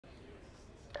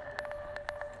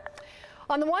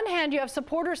On the one hand, you have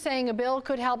supporters saying a bill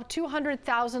could help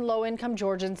 200,000 low-income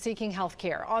Georgians seeking health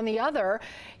care. On the other,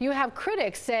 you have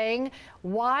critics saying,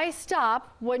 why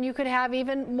stop when you could have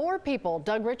even more people?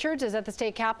 Doug Richards is at the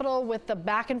state capitol with the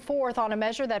back and forth on a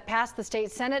measure that passed the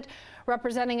state Senate,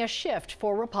 representing a shift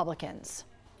for Republicans.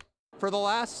 For the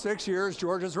last 6 years,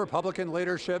 Georgia's Republican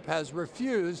leadership has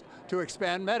refused to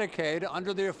expand Medicaid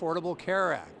under the Affordable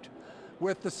Care Act.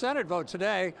 With the Senate vote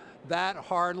today, that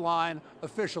hard line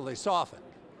officially softened.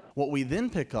 What we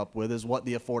then pick up with is what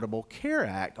the Affordable Care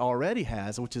Act already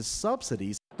has, which is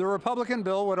subsidies. The Republican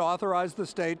bill would authorize the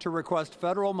state to request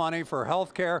federal money for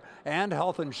health care and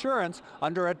health insurance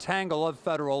under a tangle of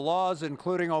federal laws,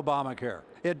 including Obamacare.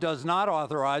 It does not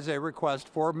authorize a request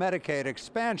for Medicaid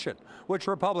expansion, which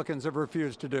Republicans have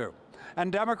refused to do.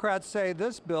 And Democrats say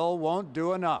this bill won't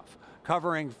do enough,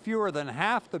 covering fewer than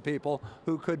half the people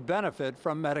who could benefit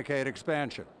from Medicaid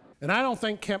expansion. And I don't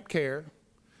think Kemp cared.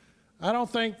 I don't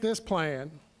think this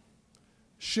plan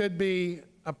should be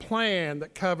a plan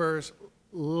that covers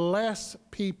less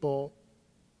people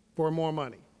for more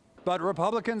money. But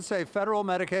Republicans say federal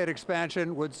Medicaid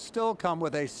expansion would still come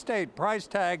with a state price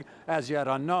tag as yet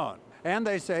unknown. And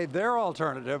they say their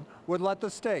alternative would let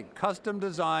the state custom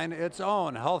design its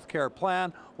own health care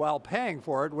plan while paying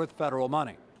for it with federal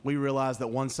money. We realize that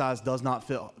one size does not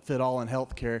fit all in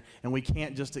health care, and we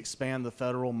can't just expand the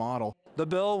federal model. The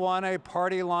bill won a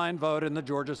party line vote in the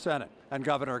Georgia Senate, and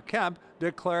Governor Kemp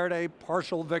declared a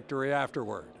partial victory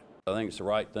afterward. I think it's the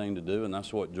right thing to do, and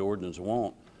that's what Georgians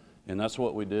want, and that's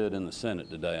what we did in the Senate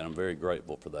today, and I'm very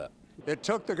grateful for that. It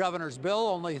took the governor's bill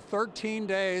only 13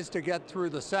 days to get through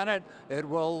the Senate. It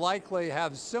will likely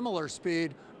have similar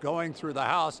speed going through the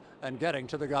House and getting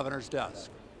to the governor's desk.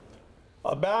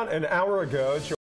 About an hour ago,